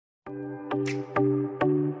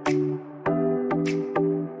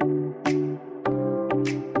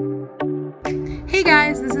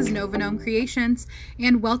guys, this is Nova Gnome Creations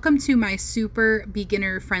and welcome to my super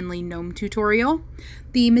beginner friendly gnome tutorial.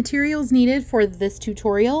 The materials needed for this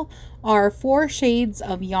tutorial are 4 shades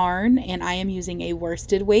of yarn and I am using a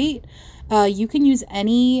worsted weight. You can use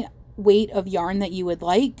any weight of yarn that you would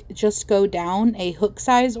like. Just go down a hook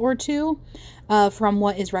size or 2 from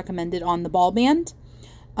what is recommended on the ball band.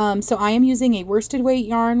 So I am using a worsted weight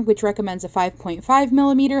yarn, which recommends a 5.5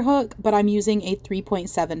 millimeter hook, but I'm using a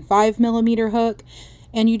 3.75 millimeter hook.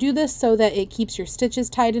 And you do this so that it keeps your stitches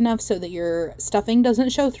tight enough so that your stuffing doesn't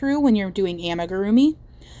show through when you're doing amigurumi,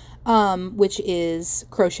 which is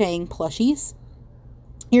crocheting plushies.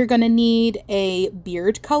 You're going to need a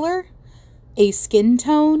beard color, a skin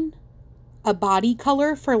tone, a body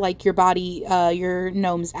color for like your body, your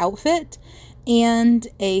gnome's outfit, and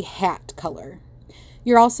a hat color.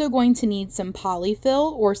 You're also going to need some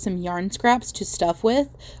polyfill or some yarn scraps to stuff with,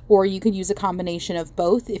 or you could use a combination of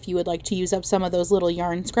both if you would like to use up some of those little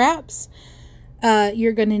yarn scraps.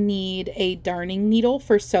 You're going to need a darning needle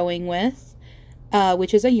for sewing with,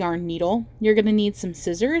 which is a yarn needle. You're going to need some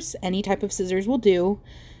scissors. Any type of scissors will do.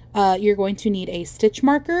 You're going to need a stitch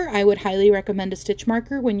marker. I would highly recommend a stitch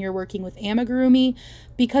marker when you're working with amigurumi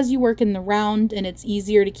because you work in the round and it's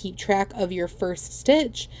easier to keep track of your first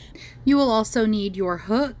stitch. You will also need your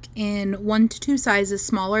hook in 1 to 2 sizes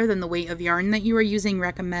smaller than the weight of yarn that you are using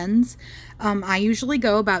recommends. I usually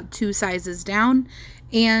go about 2 sizes down,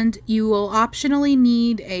 and you will optionally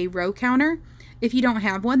need a row counter. If you don't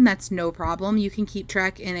have one, that's no problem. You can keep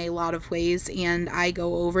track in a lot of ways, and I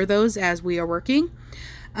go over those as we are working.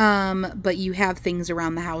 But you have things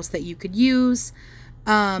around the house that you could use.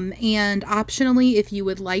 And optionally, if you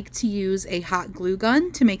would like to use a hot glue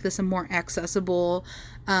gun to make this a more accessible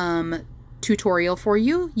tutorial for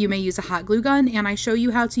you, you may use a hot glue gun, and I show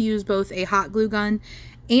you how to use both a hot glue gun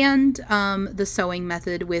and the sewing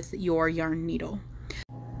method with your yarn needle.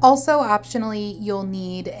 Also, optionally, you'll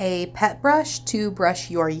need a pet brush to brush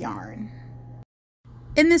your yarn.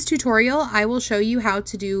 In this tutorial, I will show you how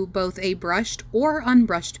to do both a brushed or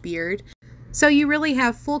unbrushed beard, so you really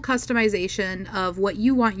have full customization of what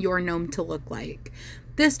you want your gnome to look like.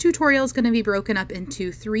 This tutorial is going to be broken up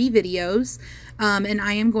into 3 videos, and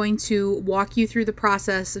I am going to walk you through the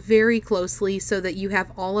process very closely so that you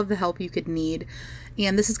have all of the help you could need.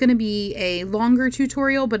 And this is going to be a longer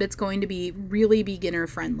tutorial, but it's going to be really beginner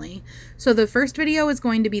friendly. So the first video is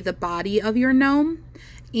going to be the body of your gnome.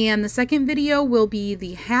 And the second video will be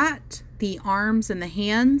the hat, the arms and the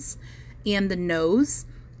hands, and the nose.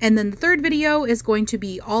 And then the third video is going to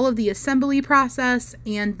be all of the assembly process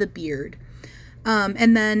and the beard.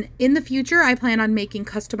 And then in the future, I plan on making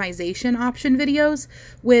customization option videos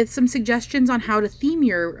with some suggestions on how to theme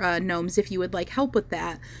your gnomes if you would like help with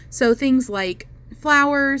that. So things like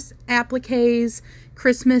flowers, appliques,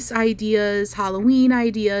 Christmas ideas, Halloween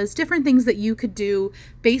ideas, different things that you could do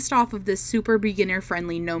based off of this super beginner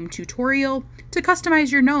friendly gnome tutorial to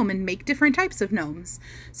customize your gnome and make different types of gnomes.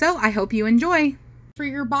 So I hope you enjoy. For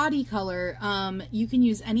your body color, you can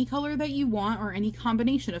use any color that you want or any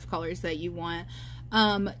combination of colors that you want.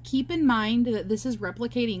 Keep in mind that this is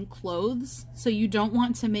replicating clothes, so you don't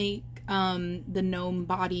want to make the gnome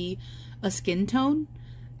body a skin tone.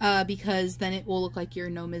 Because then it will look like your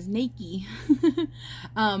gnome is naked.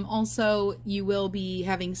 Also, you will be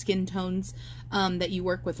having skin tones that you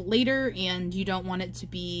work with later, and you don't want it to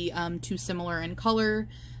be too similar in color,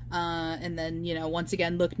 and then, you know, once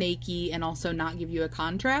again, look naked and also not give you a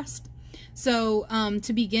contrast. So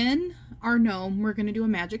to begin our gnome, we're going to do a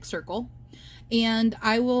magic circle. And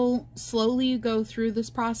I will slowly go through this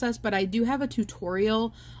process, but I do have a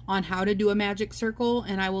tutorial on how to do a magic circle,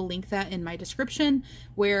 and I will link that in my description,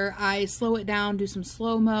 where I slow it down, do some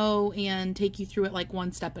slow-mo, and take you through it like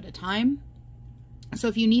 1 step at a time. So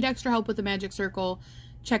if you need extra help with the magic circle,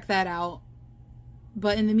 check that out.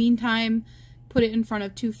 But in the meantime, put it in front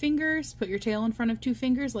of 2 fingers, put your tail in front of 2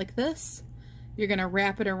 fingers like this. You're going to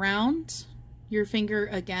wrap it around your finger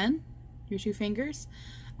again, your 2 fingers.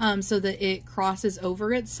 So that it crosses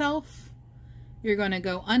over itself. You're going to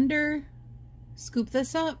go under, scoop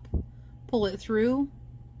this up, pull it through,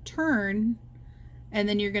 turn, and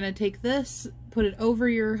then you're going to take this, put it over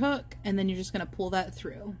your hook, and then you're just going to pull that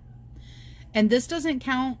through. And this doesn't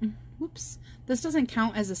count, whoops, this doesn't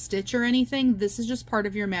count as a stitch or anything. This is just part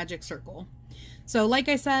of your magic circle. So like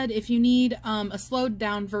I said, if you need a slowed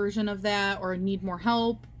down version of that or need more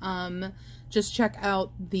help, just check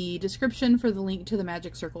out the description for the link to the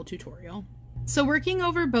magic circle tutorial. So working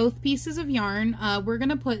over both pieces of yarn, we're going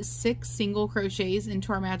to put 6 single crochets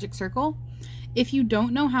into our magic circle. If you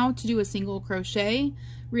don't know how to do a single crochet,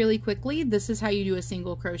 really quickly, this is how you do a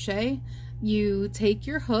single crochet. You take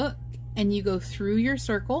your hook and you go through your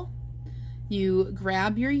circle. You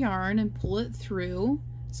grab your yarn and pull it through.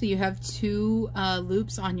 So you have 2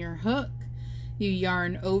 loops on your hook. You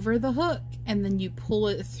yarn over the hook and then you pull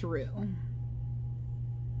it through.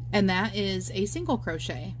 And that is a single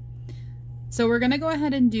crochet. So we're going to go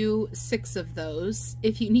ahead and do 6 of those.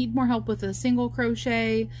 If you need more help with a single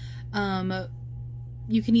crochet,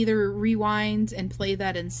 you can either rewind and play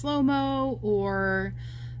that in slow-mo, or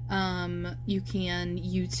you can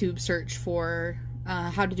YouTube search for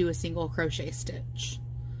how to do a single crochet stitch.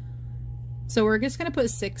 So we're just going to put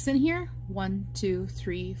 6 in here. 1, 2,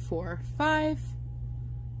 3, 4, 5,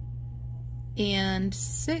 and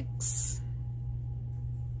 6.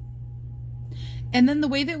 And then the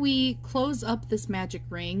way that we close up this magic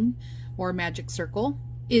ring or magic circle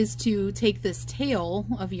is to take this tail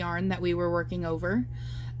of yarn that we were working over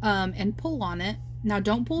and pull on it. Now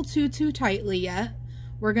don't pull too tightly yet.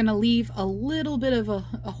 We're going to leave a little bit of a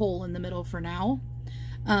hole in the middle for now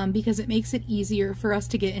because it makes it easier for us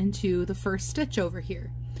to get into the first stitch over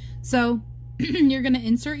here. So you're going to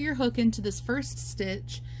insert your hook into this first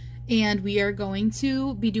stitch, and we are going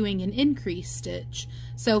to be doing an increase stitch.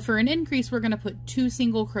 So for an increase, we're going to put 2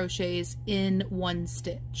 single crochets in 1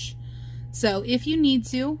 stitch. So if you need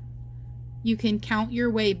to, you can count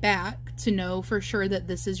your way back to know for sure that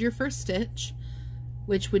this is your first stitch,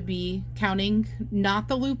 which would be counting not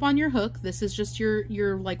the loop on your hook. This is just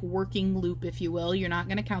your like working loop, if you will. You're not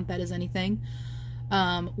going to count that as anything.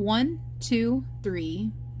 1, 2,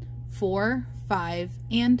 3, 4, 5,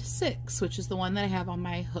 and 6, which is the one that I have on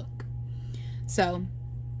my hook. So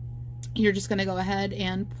you're just going to go ahead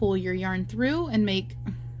and pull your yarn through and make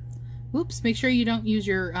sure you don't use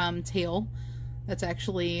your tail. That's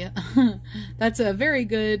actually that's a very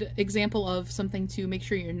good example of something to make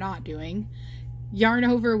sure you're not doing. Yarn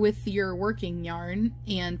over with your working yarn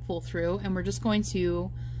and pull through, and we're just going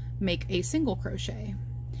to make a single crochet.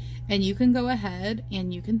 And you can go ahead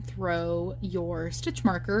and you can throw your stitch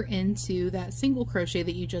marker into that single crochet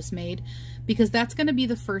that you just made, because that's going to be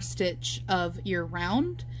the first stitch of your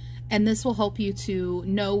round, and this will help you to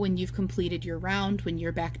know when you've completed your round when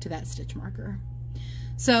you're back to that stitch marker.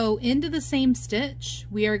 So into the same stitch,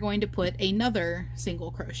 we are going to put another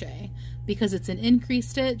single crochet. Because it's an increase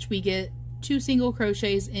stitch, we get 2 single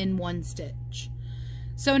crochets in 1 stitch.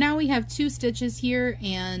 So now we have 2 stitches here,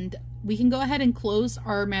 and we can go ahead and close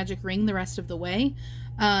our magic ring the rest of the way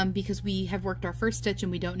because we have worked our first stitch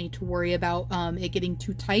and we don't need to worry about it getting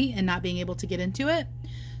too tight and not being able to get into it.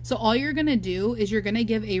 So all you're going to do is you're going to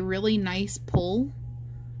give a really nice pull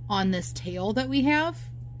on this tail that we have,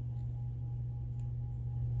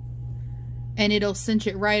 and it'll cinch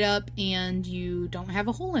it right up and you don't have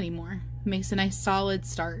a hole anymore. Makes a nice solid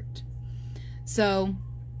start. So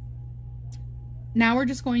now we're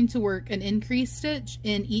just going to work an increase stitch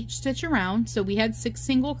in each stitch around. So we had 6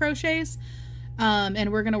 single crochets,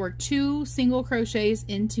 and we're going to work 2 single crochets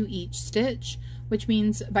into each stitch, which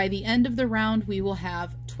means by the end of the round we will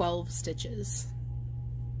have 12 stitches.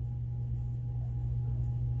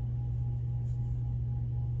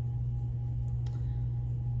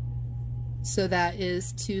 So that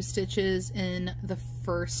is 2 stitches in the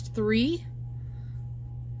first 3.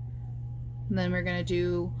 And then we're going to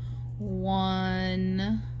do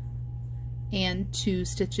 1 and 2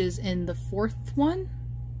 stitches in the 4th one.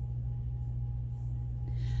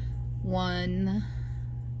 1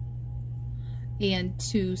 and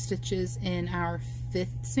 2 stitches in our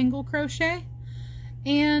 5th single crochet,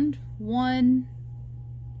 and 1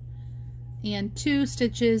 and 2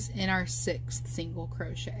 stitches in our 6th single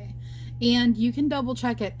crochet. And you can double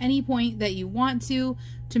check at any point that you want to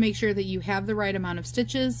make sure that you have the right amount of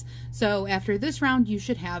stitches. So after this round you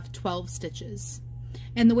should have 12 stitches.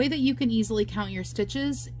 And the way that you can easily count your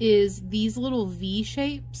stitches is these little V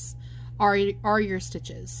shapes are your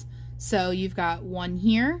stitches. So you've got 1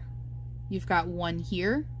 here, you've got 1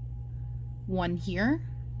 here, 1 here,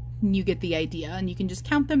 and you get the idea, and you can just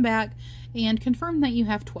count them back and confirm that you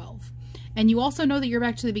have 12. And you also know that you're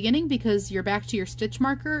back to the beginning because you're back to your stitch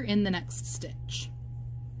marker in the next stitch.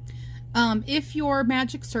 If your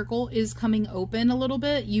magic circle is coming open a little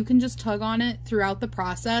bit, you can just tug on it throughout the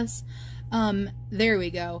process. There we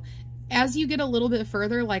go. As you get a little bit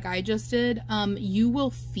further, like I just did, you will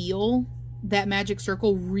feel that magic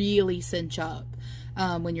circle really cinch up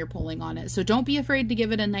when you're pulling on it. So don't be afraid to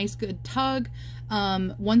give it a nice good tug.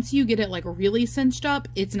 Once you get it like really cinched up,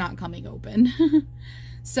 it's not coming open.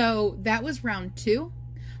 So that was round 2.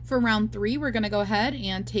 For round 3, we're going to go ahead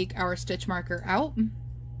and take our stitch marker out,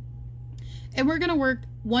 and we're going to work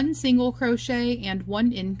 1 single crochet and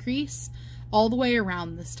 1 increase all the way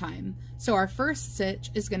around this time. So our first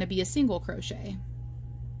stitch is going to be a single crochet.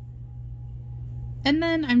 And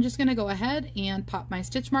then I'm just going to go ahead and pop my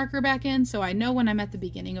stitch marker back in so I know when I'm at the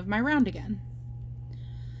beginning of my round again.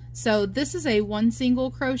 So this is a 1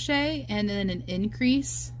 single crochet and then an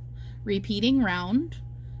increase repeating round.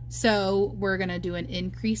 So we're going to do an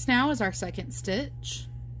increase now as our second stitch.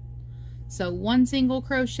 So 1 single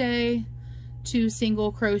crochet, 2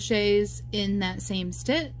 single crochets in that same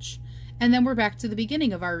stitch, and then we're back to the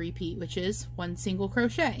beginning of our repeat, which is 1 single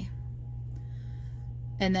crochet.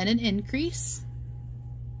 And then an increase.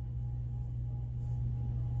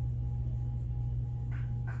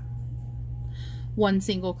 One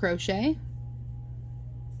single crochet,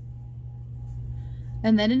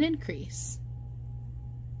 and then an increase.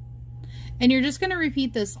 And you're just going to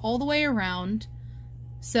repeat this all the way around.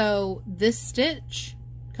 So this stitch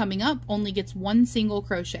coming up only gets 1 single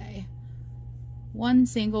crochet. 1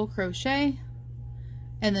 single crochet,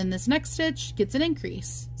 and then this next stitch gets an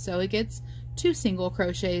increase. So it gets 2 single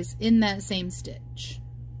crochets in that same stitch.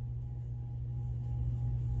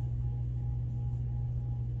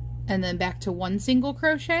 And then back to 1 single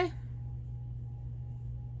crochet,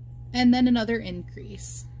 and then another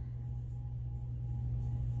increase.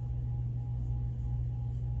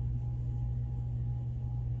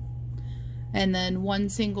 And then 1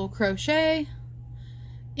 single crochet,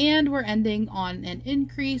 and we're ending on an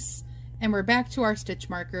increase, and we're back to our stitch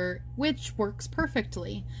marker, which works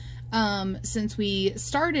perfectly. Since we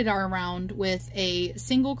started our round with a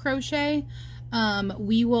single crochet,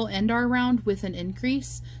 we will end our round with an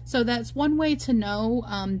increase. So that's one way to know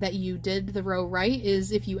that you did the row right,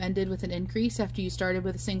 is if you ended with an increase after you started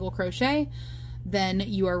with a single crochet, then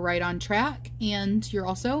you are right on track and you're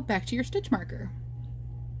also back to your stitch marker.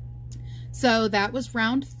 So that was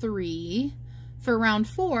round 3. For round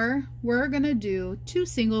 4, we're gonna do 2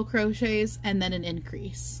 single crochets and then an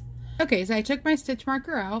increase. Okay, so I took my stitch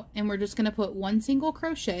marker out and we're just gonna put 1 single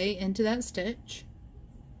crochet into that stitch.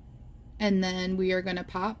 And then we are going to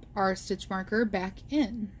pop our stitch marker back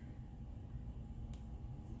in.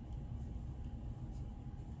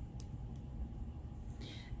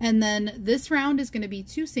 And then this round is going to be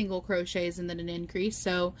 2 single crochets and then an increase.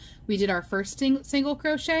 So we did our first single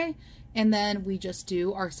crochet, and then we just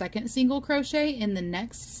do our second single crochet in the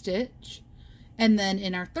next stitch. And then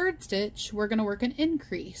in our third stitch, we're going to work an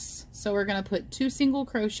increase. So we're going to put 2 single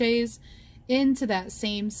crochets into that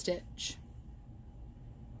same stitch.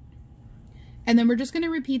 And then we're just going to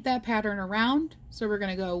repeat that pattern around. So we're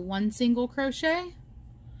going to go 1 single crochet,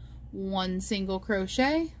 1 single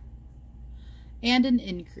crochet, and an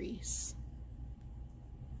increase.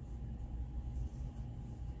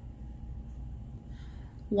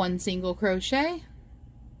 One single crochet,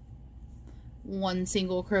 1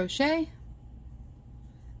 single crochet,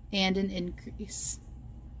 and an increase.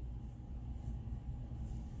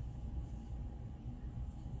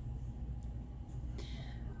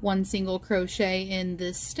 One single crochet in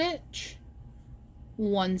this stitch,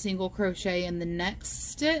 1 single crochet in the next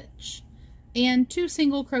stitch, and 2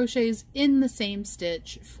 single crochets in the same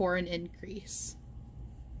stitch for an increase.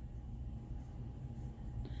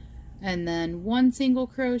 And then 1 single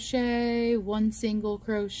crochet, 1 single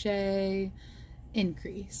crochet,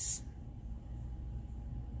 increase.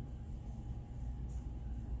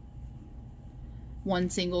 One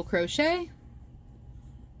single crochet,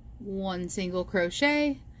 1 single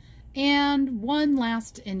crochet, and 1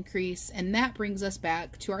 last increase, and that brings us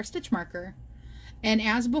back to our stitch marker. And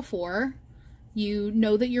as before, you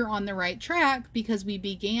know that you're on the right track because we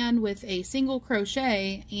began with a single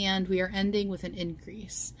crochet and we are ending with an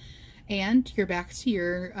increase. And you're back to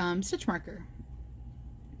your stitch marker.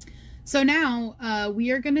 So now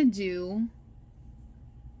we are going to do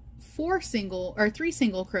 3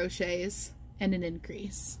 single crochets and an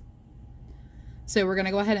increase. So we're going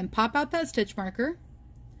to go ahead and pop out that stitch marker.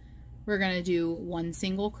 We're going to do 1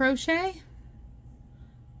 single crochet,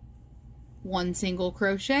 1 single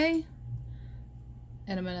crochet,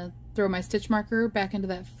 and I'm going to throw my stitch marker back into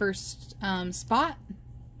that first spot.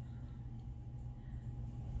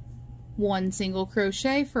 1 single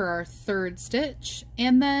crochet for our third stitch,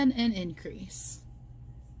 and then an increase.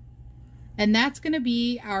 And that's going to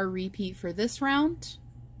be our repeat for this round.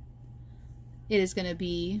 It is going to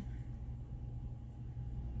be,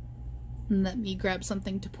 let me grab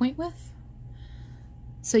something to point with.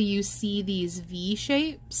 So you see these V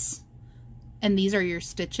shapes, and these are your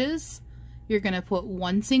stitches. You're going to put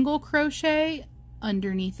 1 single crochet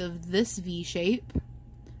underneath of this V shape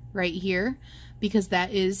right here, because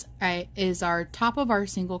that is our top of our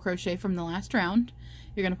single crochet from the last round.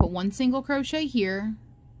 You're going to put 1 single crochet here,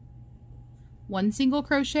 1 single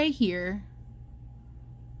crochet here,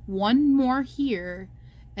 1 more here,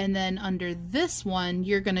 And then under this one,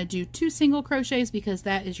 you're going to do 2 single crochets because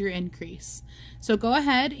that is your increase. So go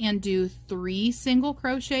ahead and do 3 single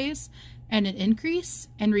crochets and an increase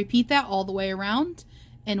and repeat that all the way around.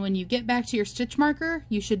 And when you get back to your stitch marker,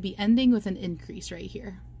 you should be ending with an increase right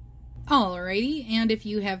here. Alrighty, and if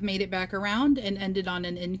you have made it back around and ended on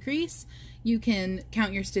an increase, you can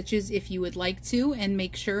count your stitches if you would like to and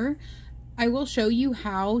make sure. I will show you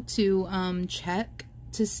how to check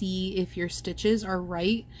to see if your stitches are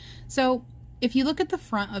right. So if you look at the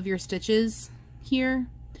front of your stitches here,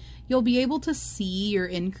 you'll be able to see your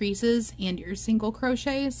increases and your single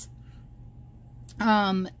crochets.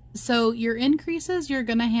 So your increases, you're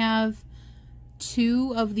gonna have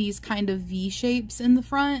 2 of these kind of V shapes in the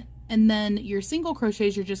front, and then your single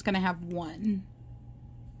crochets, you're just gonna have 1.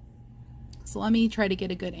 So let me try to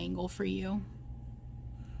get a good angle for you.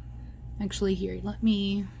 Actually, here, let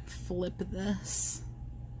me flip this.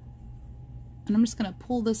 And I'm just going to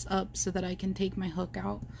pull this up so that I can take my hook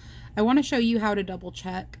out. I want to show you how to double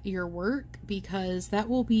check your work because that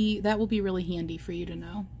will be really handy for you to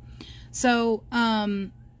know. So,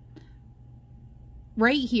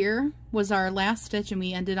 right here was our last stitch and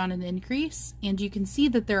we ended on an increase, and you can see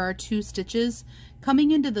that there are 2 stitches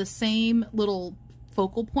coming into the same little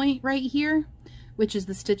focal point right here, which is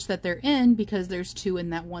the stitch that they're in because there's 2 in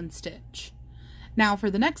that one stitch. Now for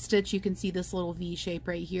the next stitch, you can see this little V shape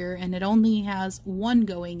right here, and it only has 1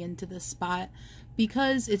 going into this spot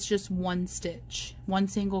because it's just 1 stitch, 1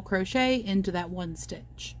 single crochet into that 1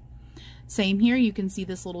 stitch. Same here, you can see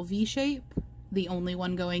this little V shape, the only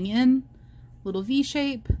one going in, little V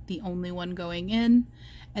shape, the only one going in,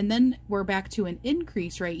 and then we're back to an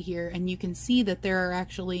increase right here, and you can see that there are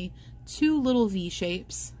actually 2 little V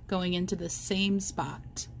shapes going into the same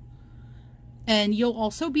spot. And you'll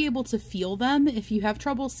also be able to feel them if you have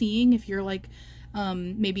trouble seeing, if you're like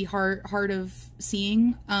maybe hard of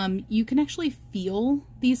seeing, you can actually feel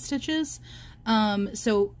these stitches.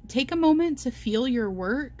 So take a moment to feel your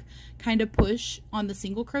work, kind of push on the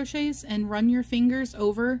single crochets and run your fingers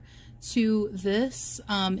over to this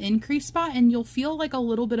increase spot, and you'll feel like a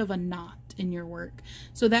little bit of a knot in your work.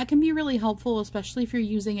 So that can be really helpful, especially if you're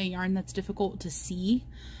using a yarn that's difficult to see.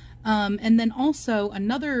 And then also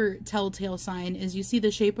another telltale sign is you see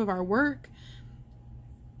the shape of our work,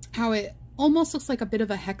 how it almost looks like a bit of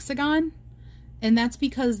a hexagon, and that's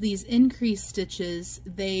because these increase stitches,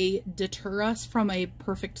 they deter us from a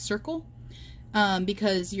perfect circle.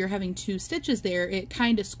 Because you're having 2 stitches there, it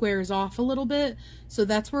kind of squares off a little bit, so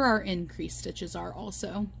that's where our increase stitches are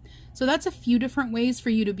also. So that's a few different ways for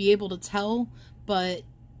you to be able to tell, but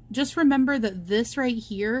just remember that this right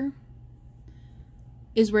here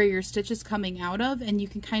is where your stitch is coming out of, and you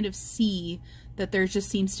can kind of see that there just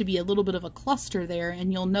seems to be a little bit of a cluster there,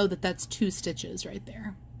 and you'll know that that's 2 stitches right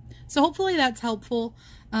there. So hopefully that's helpful,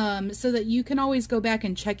 so that you can always go back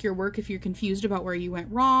and check your work if you're confused about where you went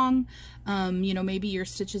wrong. You know, maybe your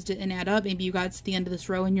stitches didn't add up, maybe you got to the end of this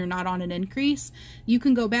row and you're not on an increase. You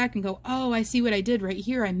can go back and go, oh, I see what I did right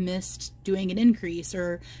here, I missed doing an increase,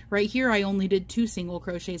 or right here I only did 2 single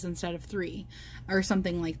crochets instead of 3, or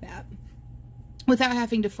something like that, without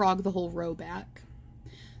having to frog the whole row back.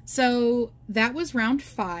 So that was round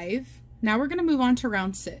 5. Now we're going to move on to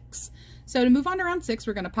round 6. So to move on to round 6,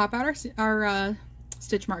 we're going to pop out our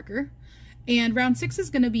stitch marker, and round 6 is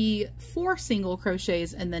going to be 4 single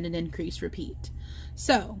crochets and then an increase repeat.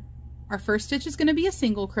 So our first stitch is going to be a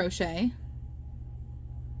single crochet,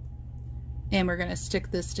 and we're going to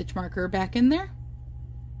stick this stitch marker back in there.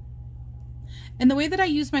 And the way that I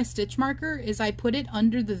use my stitch marker is I put it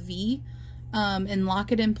under the V and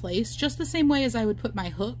lock it in place, just the same way as I would put my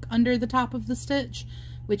hook under the top of the stitch,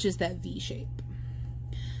 which is that V shape.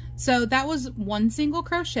 So that was 1 single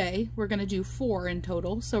crochet. We're going to do 4 in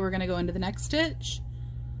total. So we're going to go into the next stitch.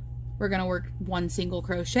 We're going to work 1 single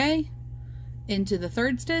crochet into the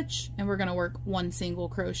 3rd stitch, and we're going to work 1 single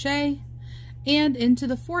crochet and into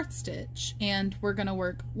the 4th stitch, and we're going to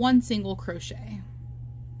work 1 single crochet.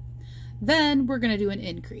 Then we're going to do an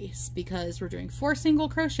increase because we're doing 4 single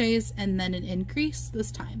crochets and then an increase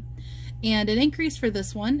this time. And an increase for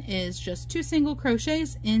this one is just 2 single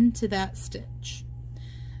crochets into that stitch.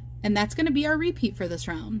 And that's going to be our repeat for this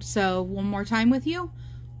round. So one more time with you.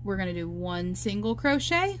 We're going to do 1 single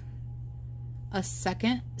crochet, a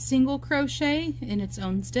 2nd single crochet in its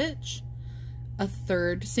own stitch, a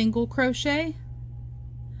 3rd single crochet,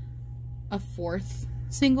 a 4th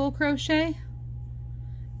single crochet,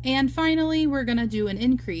 and finally we're going to do an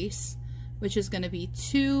increase, which is going to be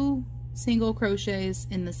 2 single crochets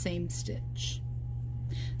in the same stitch.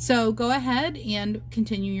 So go ahead and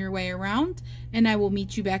continue your way around, and I will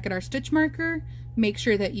meet you back at our stitch marker. Make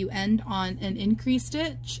sure that you end on an increase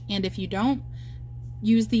stitch, and if you don't,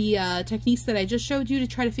 use the techniques that I just showed you to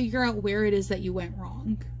try to figure out where it is that you went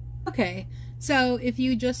wrong. Okay, so if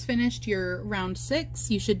you just finished your round 6,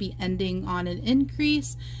 you should be ending on an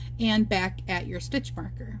increase and back at your stitch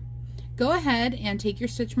marker. Go ahead and take your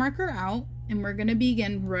stitch marker out, and we're going to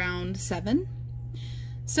begin round 7.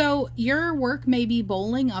 So your work may be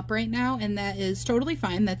bowling up right now, and that is totally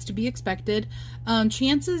fine. That's to be expected.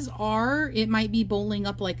 Chances are it might be bowling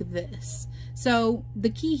up like this. So the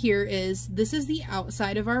key here is this is the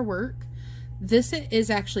outside of our work. This is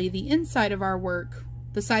actually the inside of our work,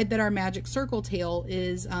 the side that our magic circle tail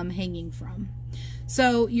is hanging from.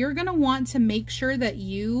 So you're going to want to make sure that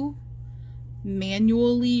you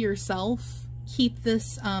manually yourself keep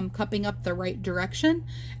this cupping up the right direction.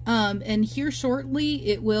 And here shortly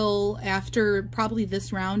it will, after probably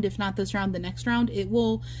this round, if not this round, the next round, it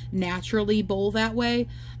will naturally bowl that way.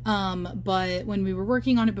 But when we were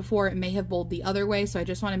working on it before, it may have bowled the other way. So I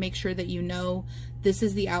just want to make sure that you know this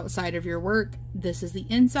is the outside of your work, this is the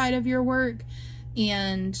inside of your work,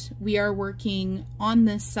 and we are working on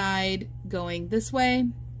this side going this way.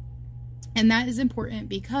 And that is important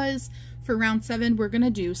because for round 7, we're going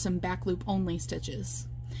to do some back loop only stitches.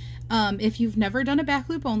 If you've never done a back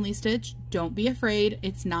loop only stitch, don't be afraid.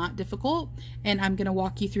 It's not difficult, and I'm going to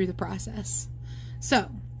walk you through the process.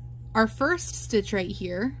 So our first stitch right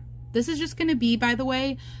here, this is just going to be, by the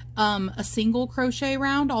way, a single crochet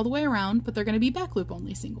round all the way around, but they're going to be back loop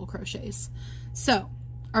only single crochets. So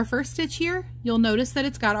our first stitch here, you'll notice that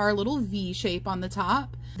it's got our little V shape on the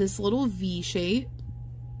top, this little V shape.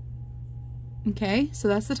 Okay, so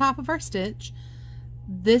that's the top of our stitch.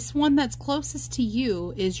 This one that's closest to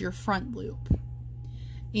you is your front loop.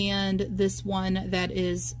 And this one that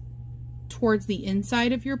is towards the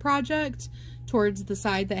inside of your project, towards the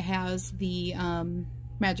side that has the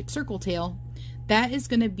magic circle tail, that is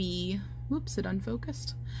going to be, whoops, it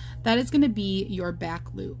unfocused. That is going to be your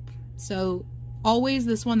back loop. So always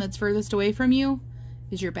this one that's furthest away from you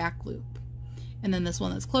is your back loop. And then this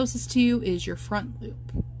one that's closest to you is your front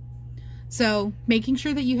loop. So making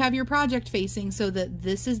sure that you have your project facing so that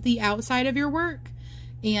this is the outside of your work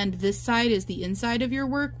and this side is the inside of your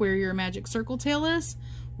work where your magic circle tail is,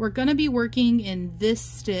 we're going to be working in this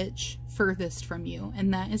stitch furthest from you,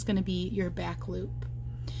 and that is going to be your back loop.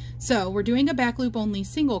 So we're doing a back loop only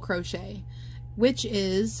single crochet, which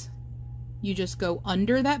is you just go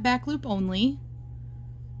under that back loop only,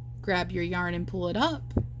 grab your yarn and pull it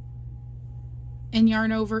up, and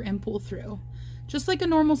yarn over and pull through. Just like a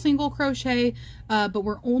normal single crochet, but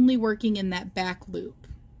we're only working in that back loop.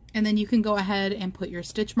 And then you can go ahead and put your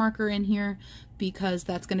stitch marker in here because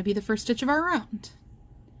that's going to be the first stitch of our round.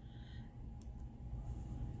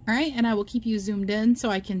 All right, and I will keep you zoomed in so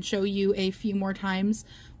I can show you a few more times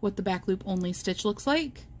what the back loop only stitch looks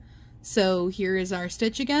like. So here is our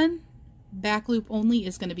stitch again. Back loop only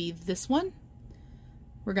is going to be this one.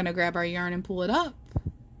 We're going to grab our yarn and pull it up,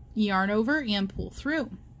 yarn over and pull through.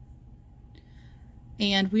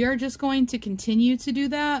 And we are just going to continue to do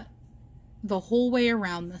that the whole way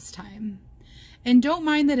around this time. And don't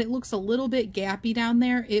mind that it looks a little bit gappy down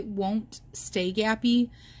there. It won't stay gappy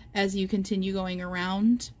as you continue going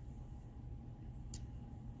around.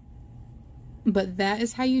 But that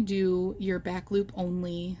is how you do your back loop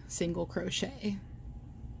only single crochet.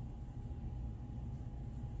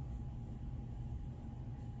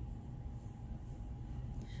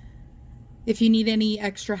 If you need any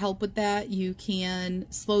extra help with that, you can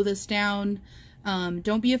slow this down.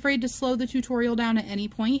 Don't be afraid to slow the tutorial down at any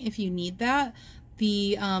point if you need that.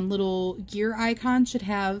 The little gear icon should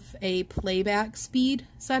have a playback speed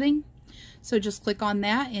setting. So just click on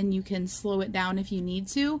that and you can slow it down if you need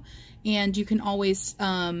to. And you can always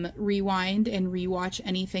rewind and rewatch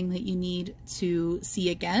anything that you need to see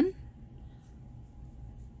again.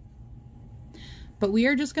 But we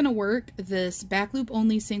are just going to work this back loop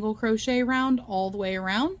only single crochet round all the way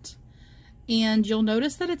around. And you'll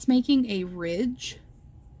notice that it's making a ridge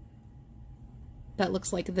that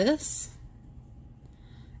looks like this.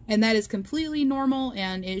 And that is completely normal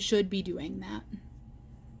and it should be doing that.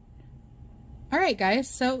 All right, guys,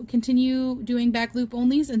 so continue doing back loop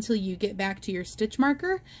onlys until you get back to your stitch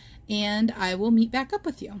marker and I will meet back up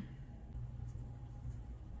with you.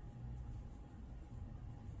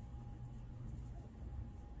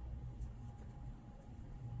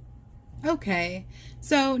 Okay,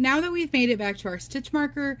 so now that we've made it back to our stitch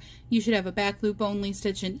marker, you should have a back loop only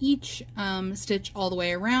stitch in each stitch all the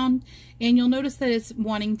way around, and you'll notice that it's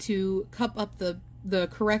wanting to cup up the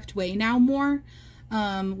correct way now more.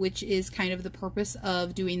 which is kind of the purpose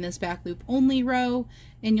of doing this back loop only row.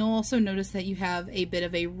 And you'll also notice that you have a bit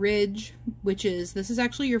of a ridge, which is, this is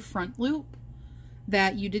actually your front loop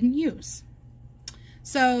that you didn't use.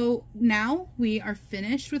 So now we are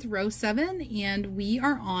finished with row 7 and we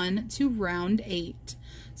are on to round 8.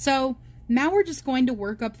 So now we're just going to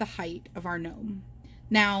work up the height of our gnome.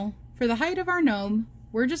 Now for the height of our gnome,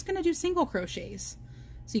 we're just going to do single crochets.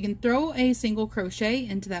 So you can throw a single crochet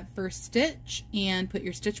into that first stitch and put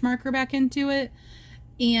your stitch marker back into it.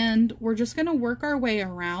 And we're just going to work our way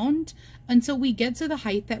around until we get to the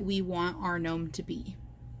height that we want our gnome to be.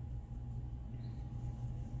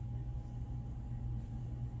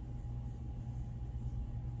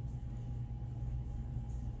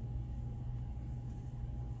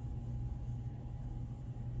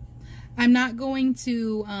 I'm not going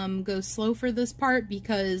to go slow for this part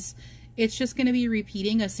because it's just going to be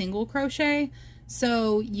repeating a single crochet.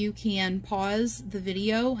 So you can pause the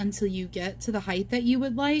video until you get to the height that you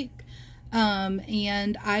would like.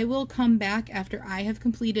 And I will come back after I have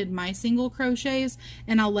completed my single crochets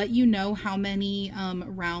and I'll let you know how many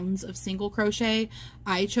rounds of single crochet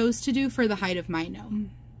I chose to do for the height of my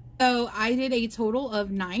gnome. So I did a total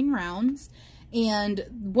of 9 rounds. And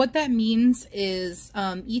what that means is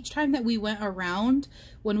each time that we went around,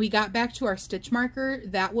 when we got back to our stitch marker,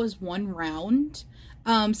 that was 1 round.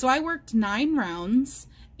 So I worked 9 rounds,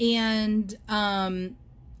 and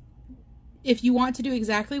if you want to do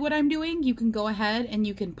exactly what I'm doing, you can go ahead and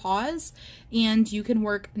you can pause and you can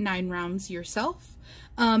work 9 rounds yourself.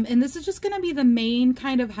 And this is just going to be the main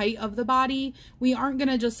kind of height of the body. We aren't going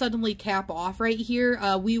to just suddenly cap off right here.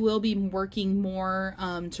 We will be working more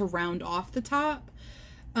to round off the top.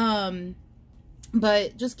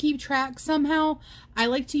 But just keep track somehow. I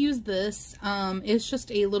like to use this. It's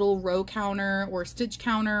just a little row counter or stitch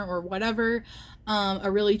counter or whatever.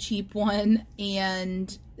 A really cheap one,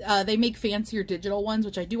 and they make fancier digital ones,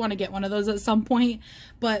 which I do want to get one of those at some point,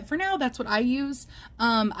 but for now that's what I use.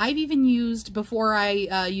 I've even used, before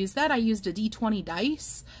I used that, I used a D20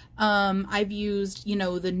 dice. I've used, you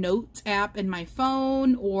know, the notes app in my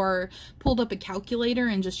phone, or pulled up a calculator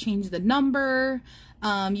and just changed the number.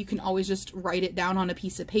 You can always just write it down on a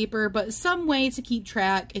piece of paper, but some way to keep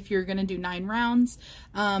track if you're going to do 9 rounds,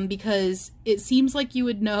 because it seems like you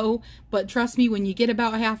would know, but trust me, when you get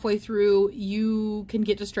about halfway through, you can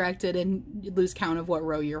get distracted and lose count of what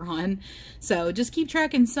row you're on. So just keep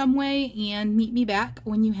track in some way and meet me back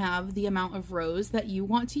when you have the amount of rows that you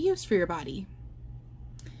want to use for your body.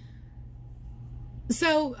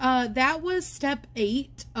 So that was step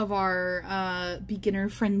 8 of our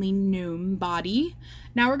beginner-friendly gnome body.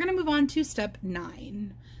 Now we're going to move on to step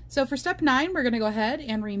 9. So for step 9, we're going to go ahead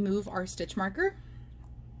and remove our stitch marker.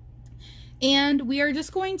 And we are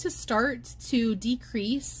just going to start to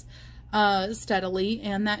decrease steadily,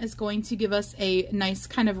 and that is going to give us a nice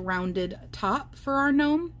kind of rounded top for our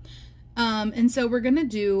gnome. And so we're going to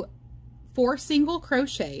do 4 single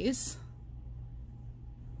crochets.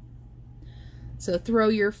 So throw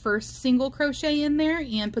your first single crochet in there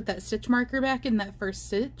and put that stitch marker back in that first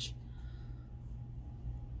stitch.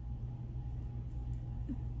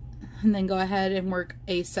 And then go ahead and work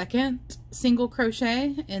a second single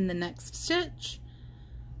crochet in the next stitch.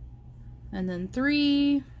 And then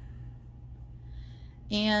 3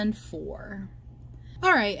 and 4.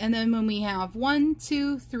 All right, and then when we have 1,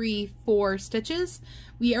 2, 3, 4 stitches,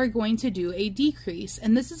 we are going to do a decrease,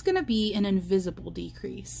 and this is going to be an invisible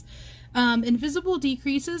decrease. Invisible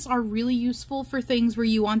decreases are really useful for things where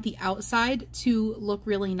you want the outside to look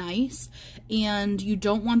really nice and you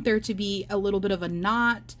don't want there to be a little bit of a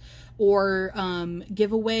knot or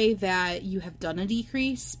give away that you have done a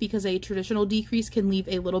decrease, because a traditional decrease can leave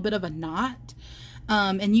a little bit of a knot.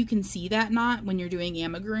 And you can see that knot when you're doing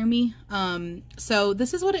amigurumi. So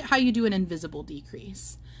this is how you do an invisible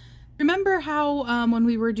decrease. Remember how when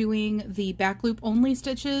we were doing the back loop only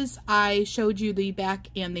stitches, I showed you the back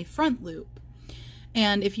and the front loop.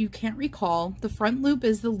 And if you can't recall, the front loop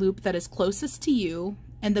is the loop that is closest to you,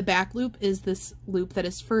 and the back loop is this loop that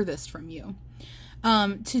is furthest from you.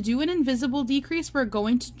 To do an invisible decrease, we're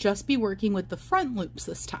going to just be working with the front loops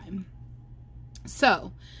this time.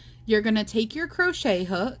 So you're going to take your crochet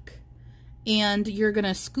hook and you're going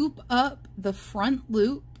to scoop up the front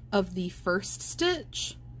loop of the first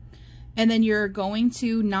stitch. And then you're going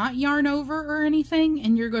to not yarn over or anything,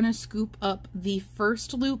 and you're going to scoop up the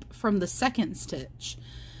first loop from the second stitch.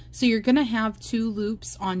 So you're going to have 2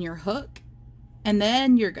 loops on your hook, and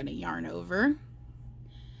then you're going to yarn over.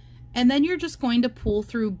 And then you're just going to pull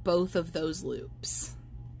through both of those loops.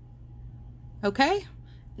 Okay?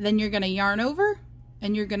 Then you're going to yarn over,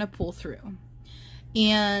 and you're going to pull through.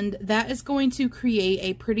 And that is going to create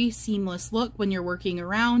a pretty seamless look when you're working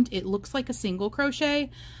around. It looks like a single crochet.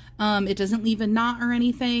 It doesn't leave a knot or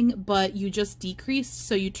anything, but you just decreased,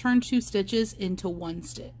 so you turn 2 stitches into 1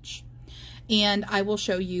 stitch. And I will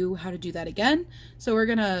show you how to do that again. So we're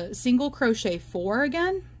gonna single crochet 4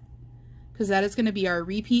 again, because that is gonna be our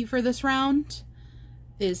repeat for this round,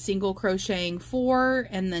 is single crocheting 4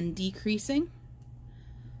 and then decreasing.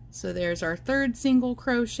 So there's our 3rd single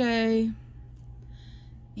crochet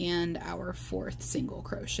and our 4th single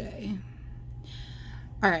crochet.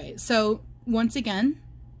 All right, so once again,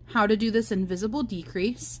 how to do this invisible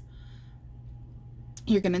decrease.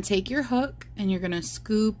 You're going to take your hook and you're going to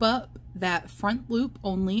scoop up that front loop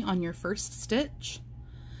only on your 1st stitch.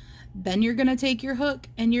 Then you're going to take your hook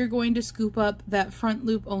and you're going to scoop up that front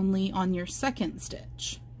loop only on your 2nd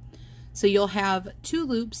stitch. So you'll have 2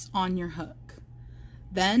 loops on your hook.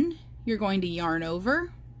 Then you're going to yarn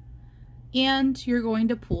over and you're going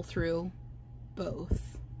to pull through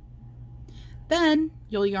both. Then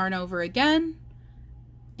you'll yarn over again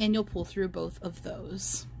and you'll pull through both of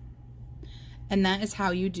those. And that is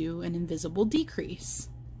how you do an invisible decrease.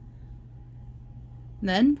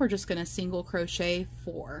 Then we're just going to single crochet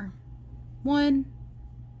 4. 1,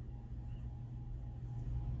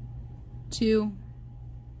 2,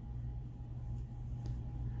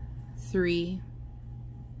 3,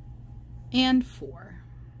 and 4.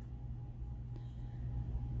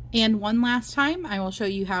 And one last time, I will show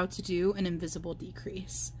you how to do an invisible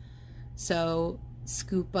decrease. So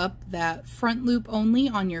scoop up that front loop only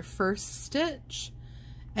on your 1st stitch,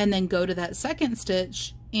 and then go to that 2nd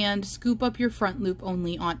stitch and scoop up your front loop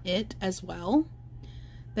only on it as well.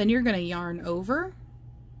 Then you're going to yarn over,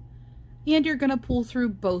 and you're going to pull through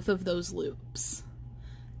both of those loops.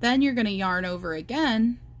 Then you're going to yarn over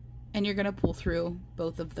again, and you're going to pull through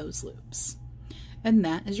both of those loops. And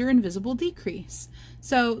that is your invisible decrease.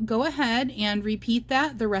 So go ahead and repeat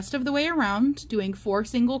that the rest of the way around, doing 4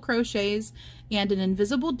 single crochets and an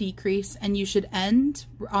invisible decrease, and you should end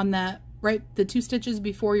on that, right, the 2 stitches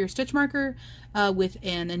before your stitch marker with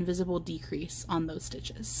an invisible decrease on those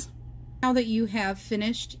stitches. Now that you have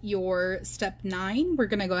finished your step 9, we're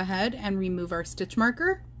going to go ahead and remove our stitch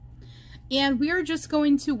marker, and we are just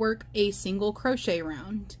going to work a single crochet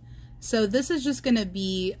round. So this is just going to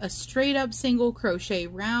be a straight up single crochet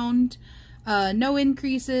round, no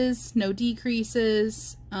increases, no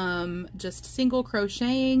decreases, just single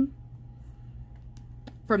crocheting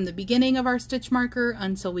from the beginning of our stitch marker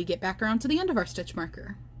until we get back around to the end of our stitch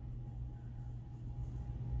marker.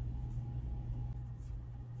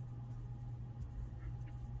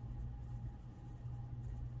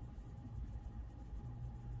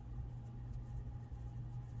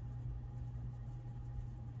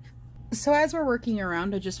 So as we're working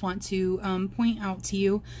around, I just want to point out to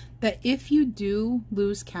you that if you do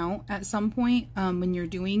lose count at some point when you're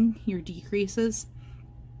doing your decreases,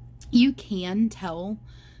 you can tell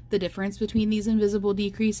the difference between these invisible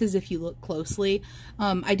decreases if you look closely.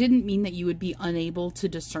 I didn't mean that you would be unable to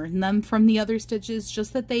discern them from the other stitches,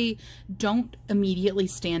 just that they don't immediately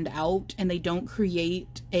stand out and they don't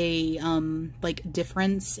create a like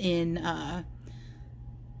difference in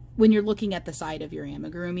when you're looking at the side of your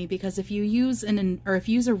amigurumi, because if you use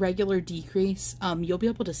a regular decrease, you'll be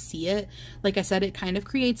able to see it. Like I said, it kind of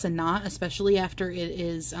creates a knot, especially after it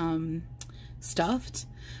is stuffed.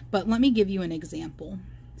 But let me give you an example.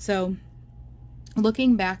 So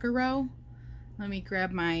looking back a row, let me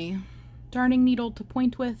grab my darning needle to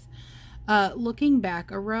point with. Looking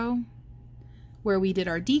back a row where we did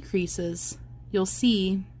our decreases, you'll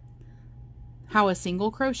see how a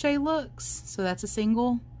single crochet looks. So that's a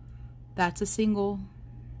single. That's a single,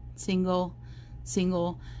 single,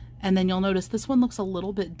 single, and then you'll notice this one looks a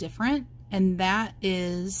little bit different, and that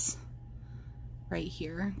is right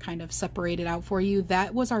here, kind of separated out for you.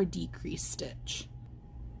 That was our decrease stitch.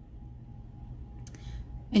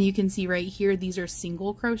 And you can see right here, these are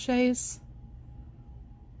single crochets.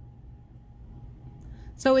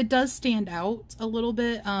 So it does stand out a little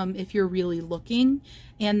bit if you're really looking,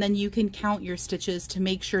 and then you can count your stitches to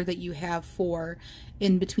make sure that you have 4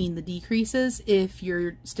 in between the decreases if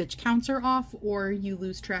your stitch counts are off or you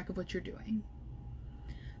lose track of what you're doing.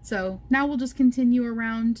 So now we'll just continue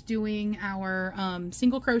around doing our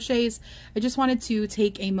single crochets. I just wanted to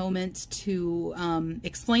take a moment to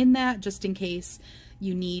explain that, just in case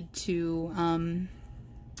you need to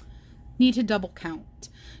double count.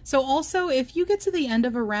 So also, if you get to the end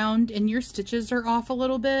of a round and your stitches are off a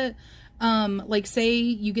little bit, like say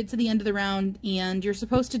you get to the end of the round and you're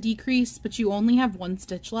supposed to decrease, but you only have 1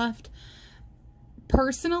 stitch left,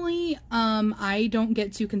 Personally, I don't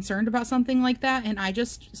get too concerned about something like that, and I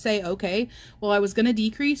just say, okay, well, I was going to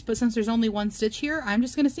decrease, but since there's only one stitch here, I'm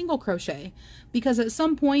just going to single crochet, because at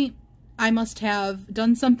some point I must have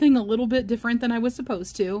done something a little bit different than I was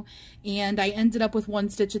supposed to, and I ended up with one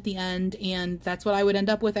stitch at the end, and that's what I would end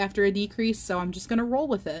up with after a decrease, so I'm just going to roll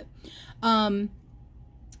with it.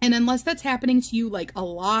 And unless that's happening to you like a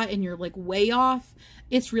lot and you're like way off,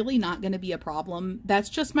 it's really not going to be a problem. That's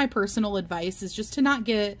just my personal advice, is just to not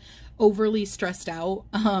get overly stressed out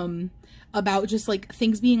about just like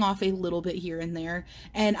things being off a little bit here and there.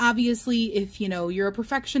 And obviously, if you know you're a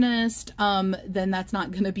perfectionist, then that's not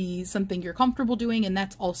going to be something you're comfortable doing, and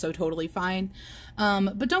that's also totally fine.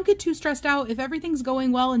 But don't get too stressed out. If everything's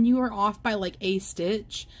going well and you are off by like a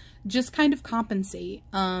stitch, just kind of compensate,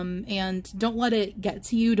 and don't let it get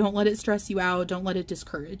to you. Don't let it stress you out. Don't let it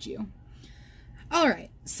discourage you. All right,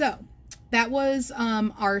 so that was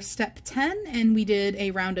our step 10, and we did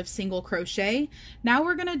a round of single crochet. Now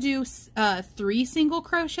we're gonna do 3 single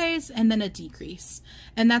crochets and then a decrease,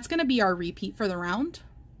 and that's gonna be our repeat for the round.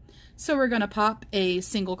 So we're gonna pop a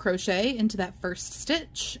single crochet into that first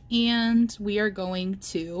stitch, and we are going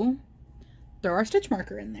to throw our stitch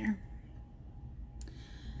marker in there.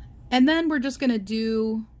 And then we're just going to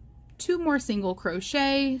do 2 more single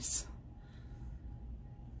crochets,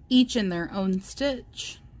 each in their own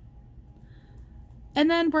stitch. And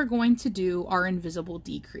then we're going to do our invisible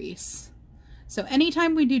decrease. So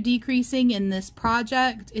anytime we do decreasing in this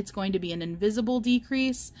project, it's going to be an invisible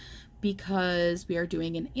decrease because we are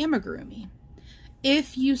doing an amigurumi.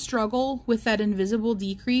 If you struggle with that invisible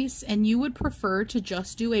decrease and you would prefer to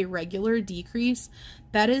just do a regular decrease,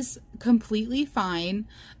 that is completely fine.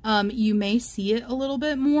 You may see it a little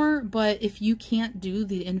bit more, but if you can't do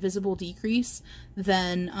the invisible decrease,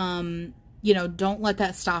 then, you know, don't let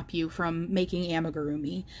that stop you from making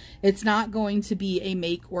amigurumi. It's not going to be a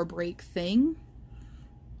make or break thing.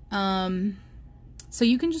 So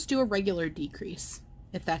you can just do a regular decrease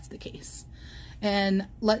if that's the case. And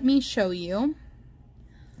let me show you.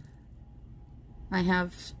 I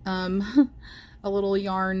have a little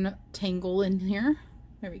yarn tangle in here.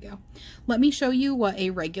 There we go. Let me show you what a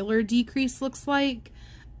regular decrease looks like,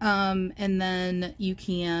 and then you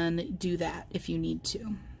can do that if you need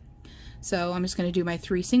to. So I'm just going to do my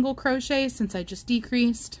 3 single crochets since I just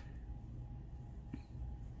decreased.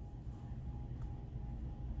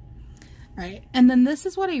 All right, and then this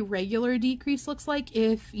is what a regular decrease looks like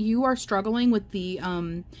if you are struggling with the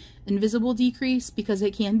invisible decrease, because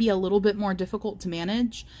it can be a little bit more difficult to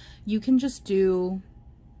manage. You can just do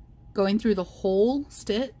going through the whole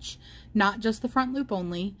stitch, not just the front loop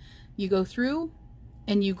only. You go through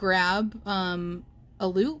and you grab a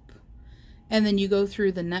loop, and then you go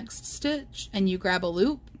through the next stitch and you grab a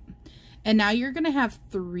loop, and now you're going to have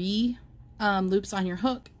 3 loops on your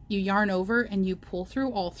hook. You yarn over and you pull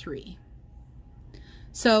through all 3.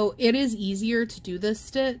 So it is easier to do this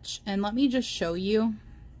stitch, and let me just show you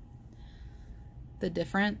the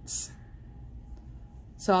difference.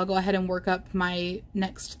 So I'll go ahead and work up my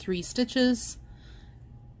next 3 stitches,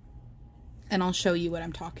 and I'll show you what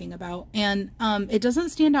I'm talking about. And it doesn't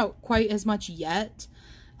stand out quite as much yet,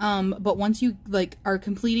 but once you like are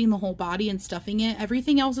completing the whole body and stuffing it,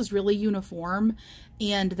 everything else is really uniform.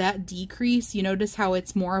 And that decrease, you notice how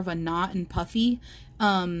it's more of a knot and puffy.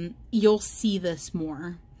 You'll see this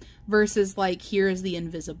more versus like here is the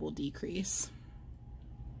invisible decrease.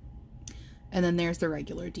 And then there's the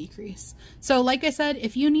regular decrease. So like I said,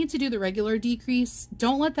 if you need to do the regular decrease,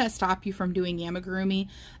 don't let that stop you from doing amigurumi.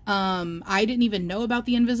 I didn't even know about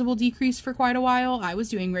the invisible decrease for quite a while. I was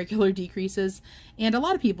doing regular decreases, and a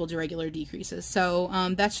lot of people do regular decreases. So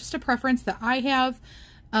that's just a preference that I have,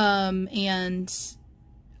 and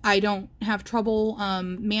I don't have trouble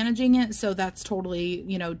managing it, so that's totally,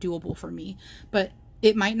 you know, doable for me. But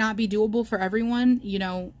it might not be doable for everyone. You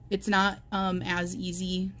know, it's not as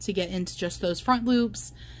easy to get into just those front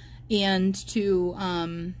loops and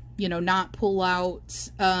to, you know, not pull out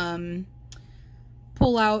a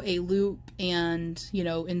loop and, you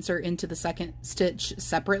know, insert into the second stitch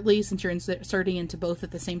separately. Since you're inserting into both at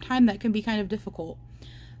the same time, that can be kind of difficult.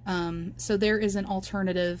 So there is an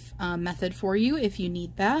alternative method for you if you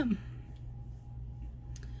need that.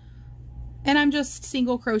 And I'm just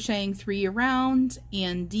single crocheting 3 around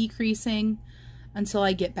and decreasing until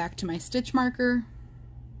I get back to my stitch marker.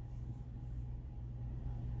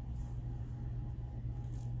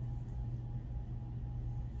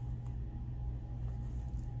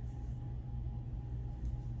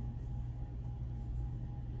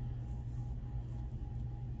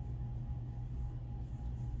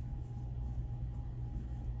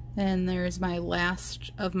 And there's my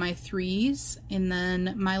last of my 3s, and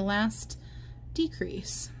then my last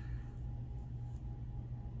decrease.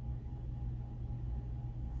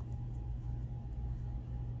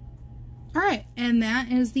 All right, and that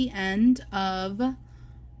is the end of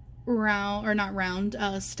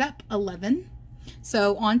step 11.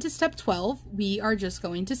 So on to step 12, we are just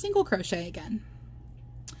going to single crochet again.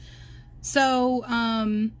 So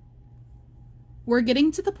we're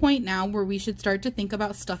getting to the point now where we should start to think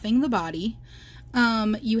about stuffing the body.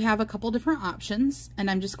 You have a couple different options, and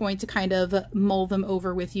I'm just going to kind of mull them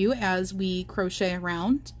over with you as we crochet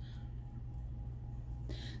around.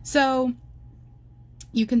 So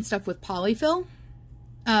you can stuff with polyfill.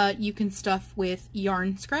 You can stuff with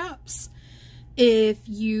yarn scraps. If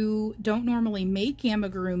you don't normally make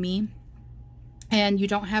amigurumi and you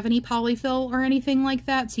don't have any polyfill or anything like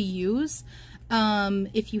that to use,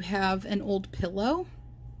 if you have an old pillow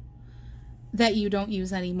that you don't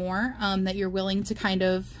use anymore, that you're willing to kind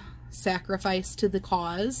of sacrifice to the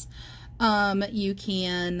cause, you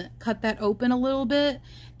can cut that open a little bit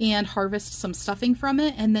and harvest some stuffing from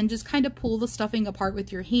it, and then just kind of pull the stuffing apart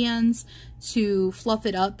with your hands to fluff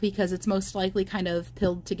it up, because it's most likely kind of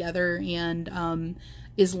pilled together and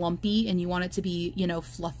is lumpy, and you want it to be, you know,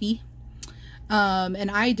 fluffy. And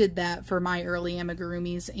I did that for my early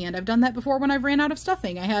amigurumis, and I've done that before when I've ran out of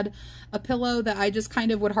stuffing. I had a pillow that I just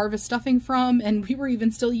kind of would harvest stuffing from, and we were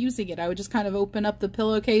even still using it. I would just kind of open up the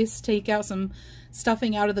pillowcase, take out some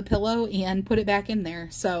stuffing out of the pillow, and put it back in there.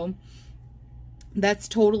 So that's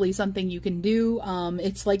totally something you can do.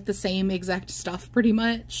 It's like the same exact stuff pretty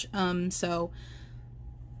much. So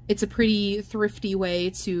it's a pretty thrifty way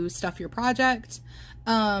to stuff your project.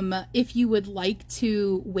 If you would like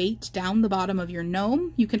to weight down the bottom of your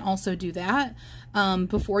gnome, you can also do that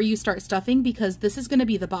before you start stuffing, because this is going to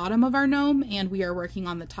be the bottom of our gnome and we are working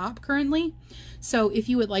on the top currently. So if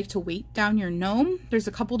you would like to weight down your gnome, there's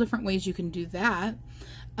a couple different ways you can do that.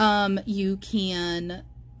 You can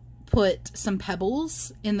put some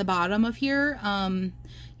pebbles in the bottom of here.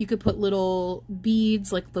 You could put little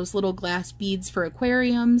beads, like those little glass beads for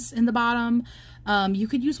aquariums, in the bottom. You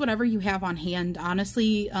could use whatever you have on hand.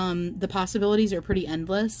 Honestly, the possibilities are pretty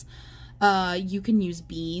endless. You can use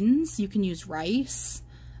beans, you can use rice.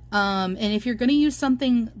 And if you're going to use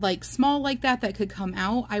something like small like that that could come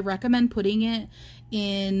out, I recommend putting it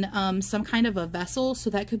in some kind of a vessel. So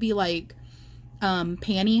that could be like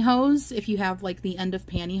pantyhose. If you have like the end of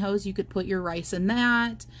pantyhose, you could put your rice in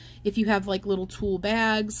that. If you have like little tulle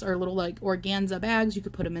bags or little like organza bags, you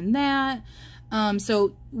could put them in that.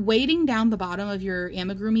 So weighting down the bottom of your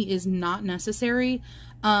amigurumi is not necessary,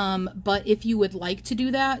 but if you would like to do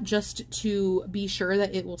that, just to be sure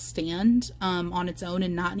that it will stand on its own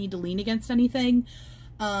and not need to lean against anything,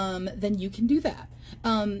 then you can do that.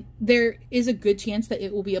 There is a good chance that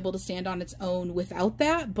it will be able to stand on its own without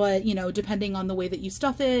that, but, you know, depending on the way that you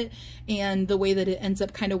stuff it and the way that it ends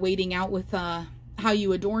up kind of weighting out with how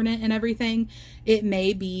you adorn it and everything, it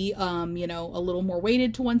may be, you know, a little more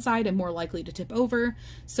weighted to one side and more likely to tip over.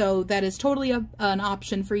 So that is totally an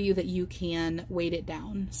option for you, that you can weight it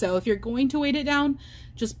down. So if you're going to weight it down,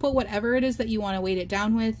 just put whatever it is that you want to weight it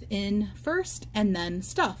down with in first and then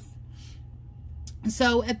stuff.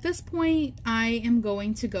 So at this point, I am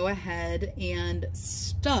going to go ahead and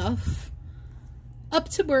stuff up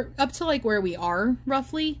to like where we are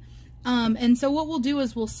roughly. And so what we'll do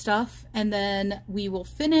is we'll stuff and then we will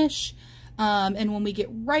finish. And when we get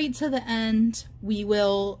right to the end, we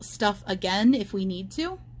will stuff again if we need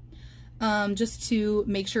to, just to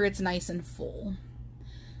make sure it's nice and full.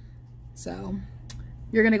 So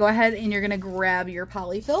you're going to go ahead and you're going to grab your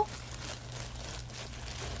polyfill.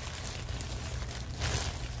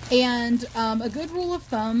 And a good rule of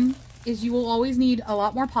thumb is you will always need a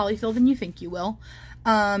lot more polyfill than you think you will.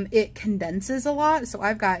 It condenses a lot, so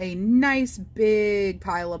I've got a nice big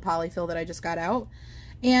pile of polyfill that I just got out,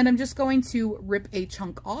 and I'm just going to rip a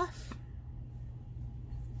chunk off.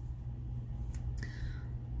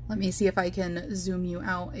 Let me see if I can zoom you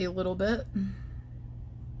out a little bit.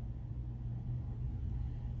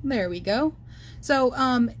 There we go. So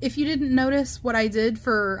if you didn't notice, what I did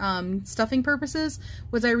for stuffing purposes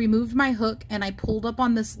was I removed my hook and I pulled up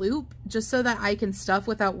on this loop just so that I can stuff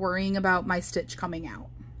without worrying about my stitch coming out.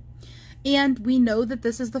 And we know that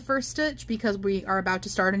this is the first stitch because we are about to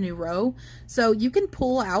start a new row. So you can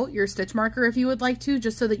pull out your stitch marker if you would like to,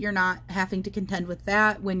 just so that you're not having to contend with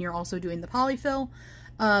that when you're also doing the polyfill.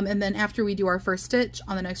 And then after we do our first stitch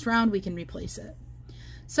on the next round, we can replace it.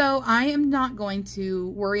 So I am not going to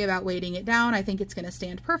worry about weighting it down. I think it's going to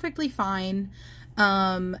stand perfectly fine.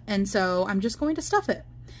 And so I'm just going to stuff it.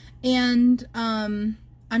 And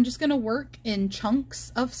I'm just going to work in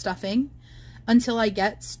chunks of stuffing until I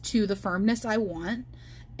get to the firmness I want.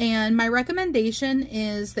 And my recommendation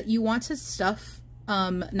is that you want to stuff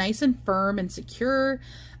nice and firm and secure.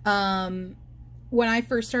 When I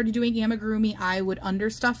first started doing amigurumi, I would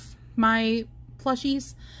understuff my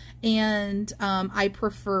plushies, and I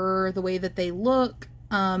prefer the way that they look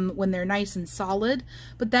when they're nice and solid,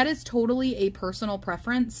 but that is totally a personal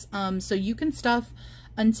preference. So you can stuff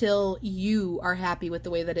until you are happy with the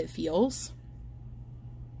way that it feels.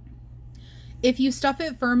 If you stuff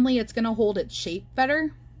it firmly, it's going to hold its shape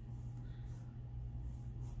better.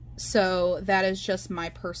 So that is just my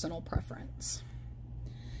personal preference.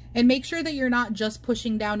 And make sure that you're not just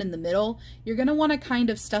pushing down in the middle. You're going to want to kind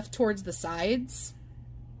of stuff towards the sides.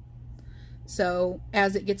 So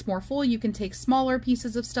as it gets more full, you can take smaller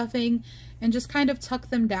pieces of stuffing and just kind of tuck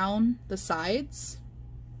them down the sides.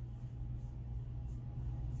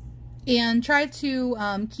 And try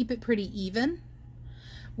to keep it pretty even.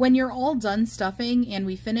 When you're all done stuffing and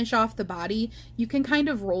we finish off the body, you can kind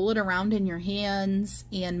of roll it around in your hands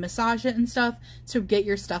and massage it and stuff to get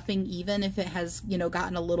your stuffing even if it has, you know,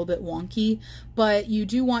 gotten a little bit wonky. But you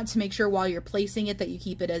do want to make sure while you're placing it that you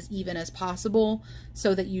keep it as even as possible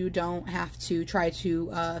so that you don't have to try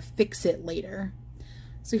to fix it later.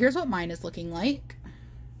 So here's what mine is looking like.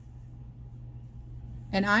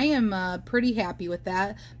 And I am pretty happy with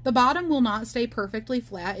that. The bottom will not stay perfectly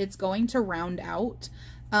flat. It's going to round out.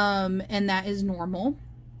 And that is normal.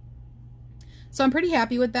 So I'm pretty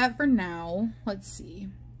happy with that for now. Let's see.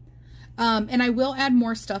 And I will add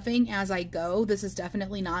more stuffing as I go. This is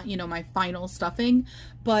definitely not, you know, my final stuffing,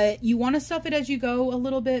 but you want to stuff it as you go a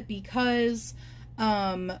little bit because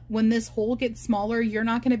when this hole gets smaller, you're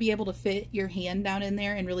not going to be able to fit your hand down in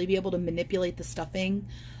there and really be able to manipulate the stuffing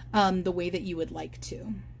the way that you would like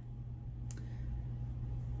to.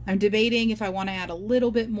 I'm debating if I want to add a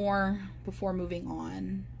little bit more before moving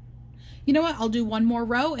on. You know what? I'll do one more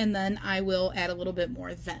row and then I will add a little bit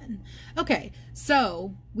more then. Okay,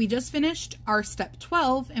 so we just finished our step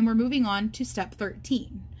 12 and we're moving on to step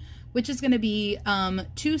 13, which is going to be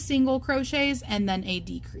 2 single crochets and then a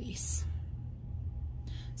decrease.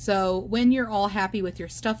 So when you're all happy with your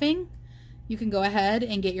stuffing, you can go ahead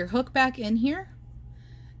and get your hook back in here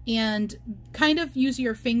and kind of use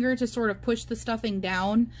your finger to sort of push the stuffing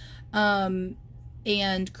down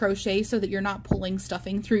and crochet so that you're not pulling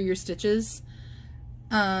stuffing through your stitches.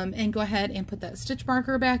 And go ahead and put that stitch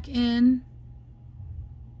marker back in.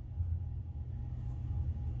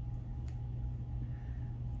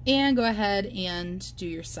 And go ahead and do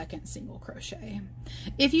your second single crochet.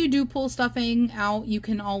 If you do pull stuffing out, you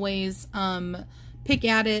can always pick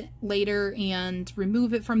at it later and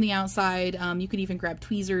remove it from the outside. You could even grab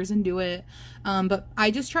tweezers and do it. But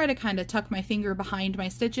I just try to kind of tuck my finger behind my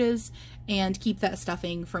stitches and keep that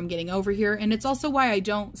stuffing from getting over here. And it's also why I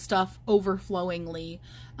don't stuff overflowingly.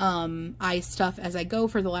 I stuff as I go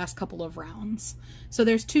for the last couple of rounds. So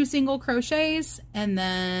there's 2 single crochets and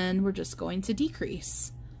then we're just going to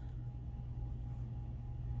decrease.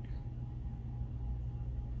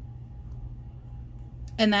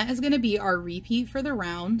 And that is going to be our repeat for the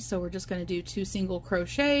round. So we're just going to do 2 single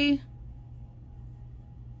crochet.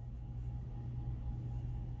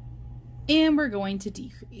 And we're going to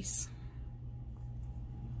decrease.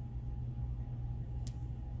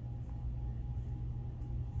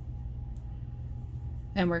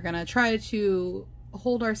 And we're going to try to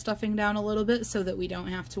hold our stuffing down a little bit so that we don't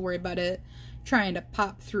have to worry about it trying to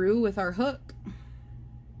pop through with our hook.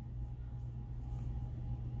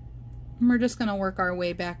 And we're just going to work our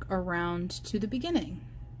way back around to the beginning.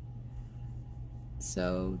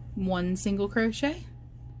 So 1 single crochet,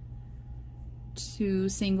 2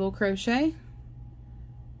 single crochet,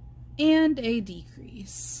 and a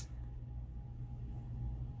decrease.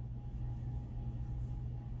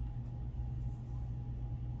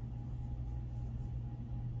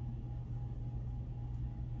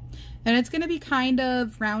 And it's going to be kind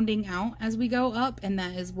of rounding out as we go up, and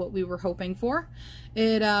that is what we were hoping for.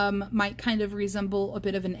 It might kind of resemble a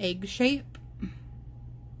bit of an egg shape.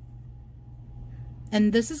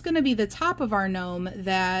 And this is going to be the top of our gnome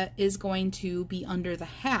that is going to be under the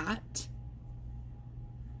hat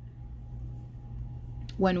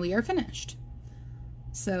when we are finished.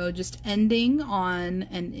 So just ending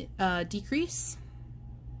on a decrease.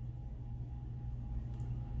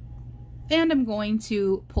 And I'm going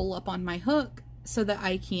to pull up on my hook so that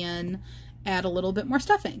I can add a little bit more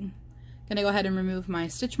stuffing. I'm going to go ahead and remove my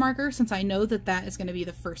stitch marker since I know that that is going to be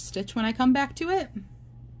the first stitch when I come back to it.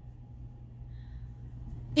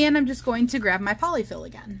 And I'm just going to grab my polyfill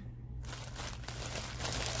again.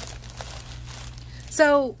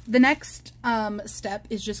 So the next step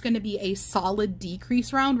is just going to be a solid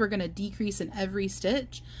decrease round. We're going to decrease in every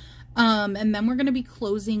stitch. And then we're going to be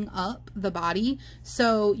closing up the body.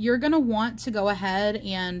 So you're going to want to go ahead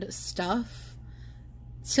and stuff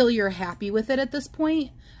till you're happy with it at this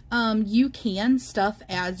point. You can stuff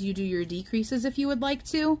as you do your decreases if you would like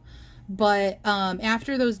to, but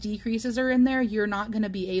after those decreases are in there, you're not going to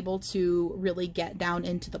be able to really get down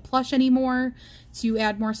into the plush anymore to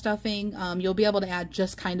add more stuffing. You'll be able to add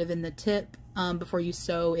just kind of in the tip before you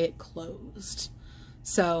sew it closed.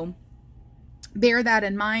 So bear that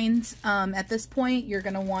in mind. At this point, you're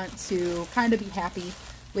going to want to kind of be happy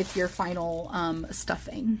with your final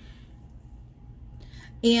stuffing.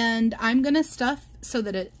 And I'm going to stuff so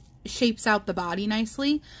that it shapes out the body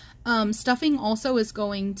nicely. Stuffing also is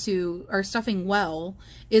going to, or stuffing well,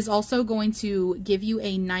 is also going to give you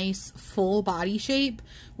a nice full body shape.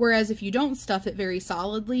 Whereas if you don't stuff it very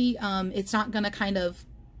solidly, it's not going to kind of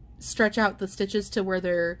stretch out the stitches to where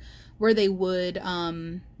they would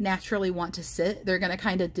naturally want to sit. They're going to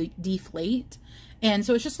kind of deflate. And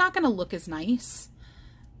so it's just not going to look as nice.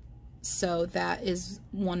 So that is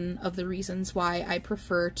one of the reasons why I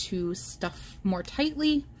prefer to stuff more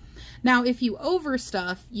tightly. Now, if you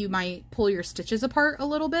overstuff, you might pull your stitches apart a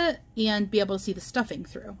little bit and be able to see the stuffing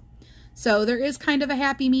through. So there is kind of a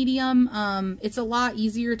happy medium. It's a lot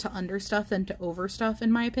easier to understuff than to overstuff,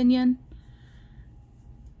 in my opinion.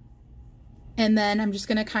 And then I'm just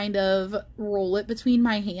going to kind of roll it between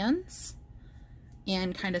my hands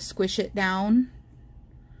and kind of squish it down.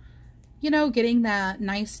 You know, getting that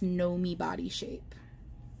nice gnome body shape.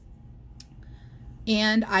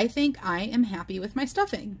 And I think I am happy with my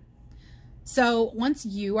stuffing. So once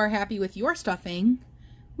you are happy with your stuffing,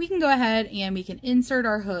 we can go ahead and we can insert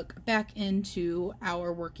our hook back into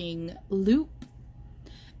our working loop.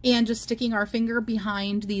 And just sticking our finger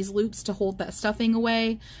behind these loops to hold that stuffing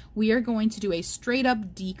away, we are going to do a straight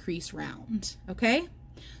up decrease round, okay?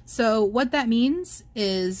 So what that means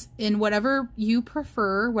is in whatever you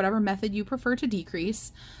prefer, whatever method you prefer to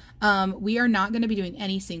decrease, we are not going to be doing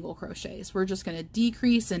any single crochets. We're just going to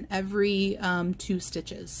decrease in every 2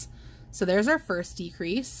 stitches. So there's our first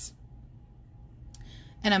decrease.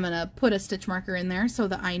 And I'm going to put a stitch marker in there so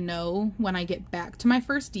that I know when I get back to my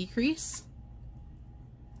first decrease.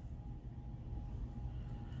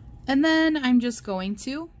 And then I'm just going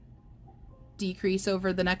to decrease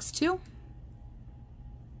over the next 2.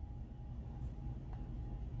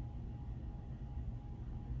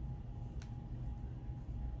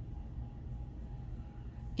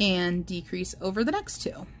 And decrease over the next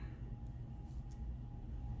 2.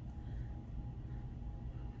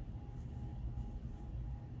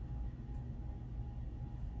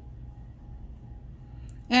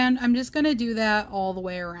 And I'm just going to do that all the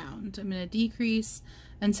way around. I'm going to decrease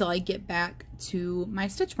until I get back to my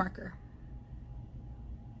stitch marker.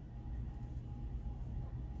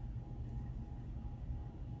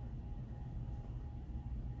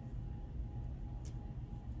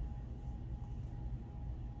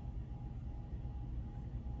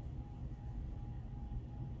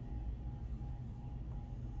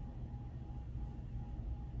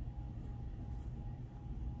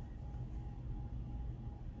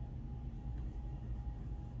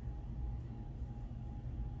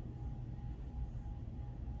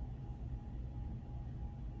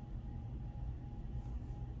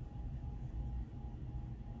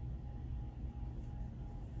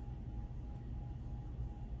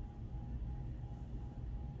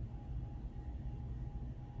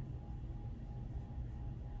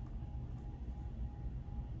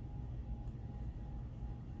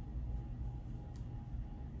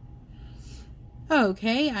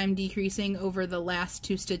 Okay, I'm decreasing over the last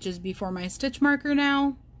 2 stitches before my stitch marker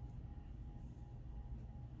now.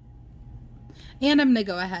 And I'm going to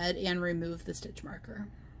go ahead and remove the stitch marker.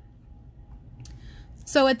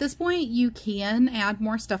 So at this point, you can add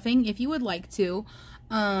more stuffing if you would like to,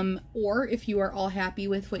 or if you are all happy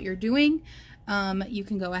with what you're doing, you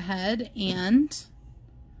can go ahead and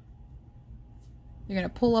you're going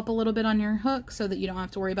to pull up a little bit on your hook so that you don't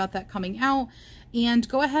have to worry about that coming out. And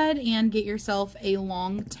go ahead and get yourself a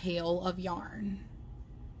long tail of yarn,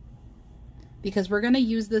 because we're going to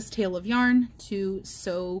use this tail of yarn to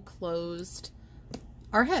sew closed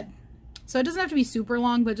our head. So it doesn't have to be super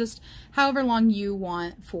long, but just however long you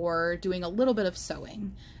want for doing a little bit of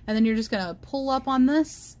sewing. And then you're just going to pull up on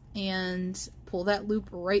this and pull that loop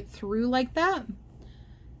right through like that.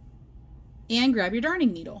 And grab your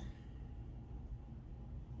darning needle.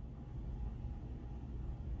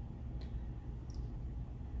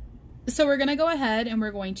 So we're going to go ahead and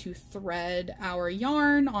we're going to thread our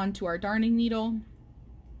yarn onto our darning needle.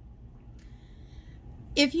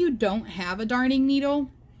 If you don't have a darning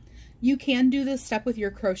needle, you can do this step with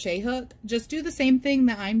your crochet hook. Just do the same thing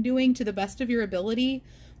that I'm doing to the best of your ability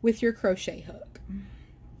with your crochet hook.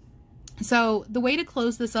 So the way to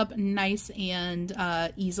close this up nice and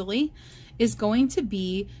easily is going to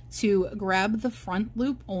be to grab the front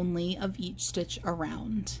loop only of each stitch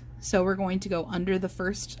around. So we're going to go under the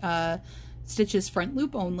first stitch's front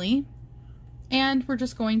loop only, and we're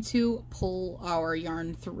just going to pull our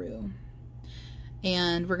yarn through.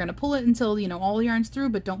 And we're going to pull it until, you know, all the yarn's through,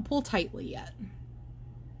 but don't pull tightly yet.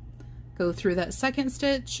 Go through that second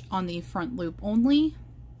stitch on the front loop only.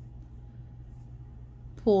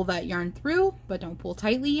 Pull that yarn through, but don't pull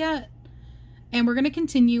tightly yet. And we're going to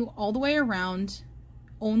continue all the way around,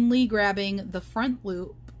 only grabbing the front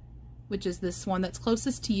loop, which is this one that's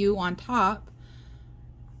closest to you on top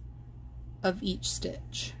of each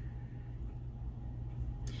stitch.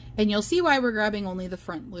 And you'll see why we're grabbing only the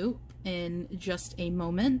front loop in just a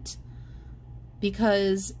moment,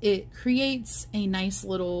 because it creates a nice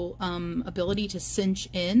little ability to cinch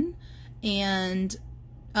in and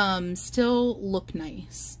still look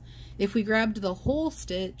nice. If we grabbed the whole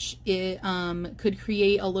stitch, it could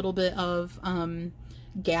create a little bit of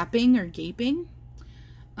gapping or gaping,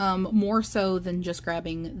 more so than just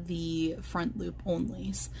grabbing the front loop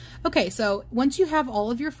onlys. Okay, so once you have all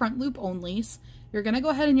of your front loop onlys, you're going to go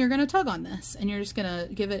ahead and you're going to tug on this, and you're just going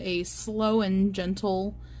to give it a slow and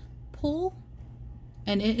gentle pull,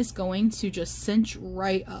 and it is going to just cinch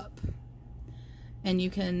right up. And you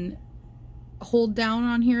can hold down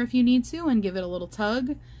on here if you need to and give it a little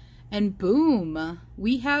tug, and boom,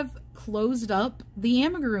 we have closed up the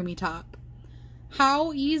amigurumi top.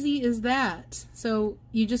 How easy is that? So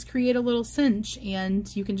you just create a little cinch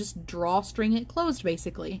and you can just drawstring it closed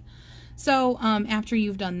basically. So after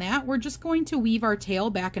you've done that, we're just going to weave our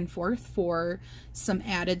tail back and forth for some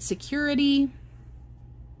added security.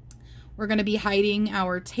 We're going to be hiding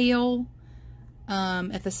our tail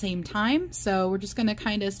at the same time. So we're just going to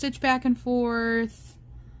kind of stitch back and forth.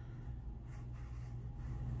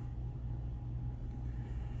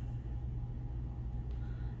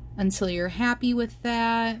 Until you're happy with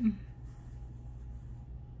that.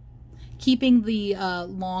 Keeping the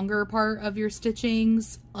longer part of your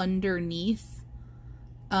stitchings underneath,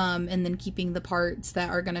 and then keeping the parts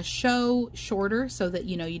that are going to show shorter so that,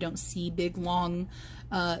 you know, you don't see big long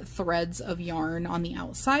threads of yarn on the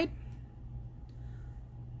outside.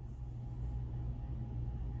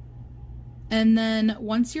 And then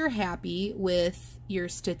once you're happy with your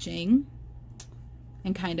stitching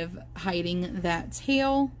and kind of hiding that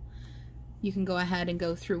tail, you can go ahead and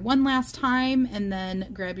go through one last time and then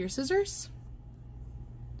grab your scissors.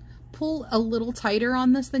 Pull a little tighter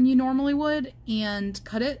on this than you normally would and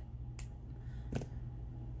cut it.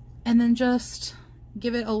 And then just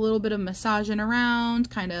give it a little bit of massaging around,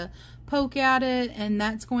 kind of poke at it, and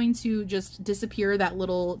that's going to just disappear that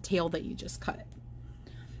little tail that you just cut.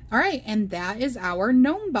 All right, and that is our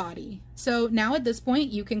gnome body. So now at this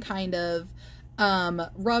point you can kind of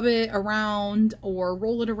rub it around or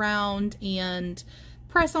roll it around and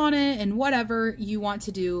press on it and whatever you want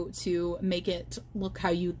to do to make it look how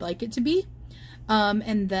you'd like it to be.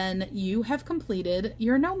 And then you have completed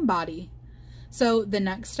your gnome body. So the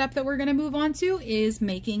next step that we're going to move on to is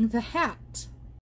making the hat.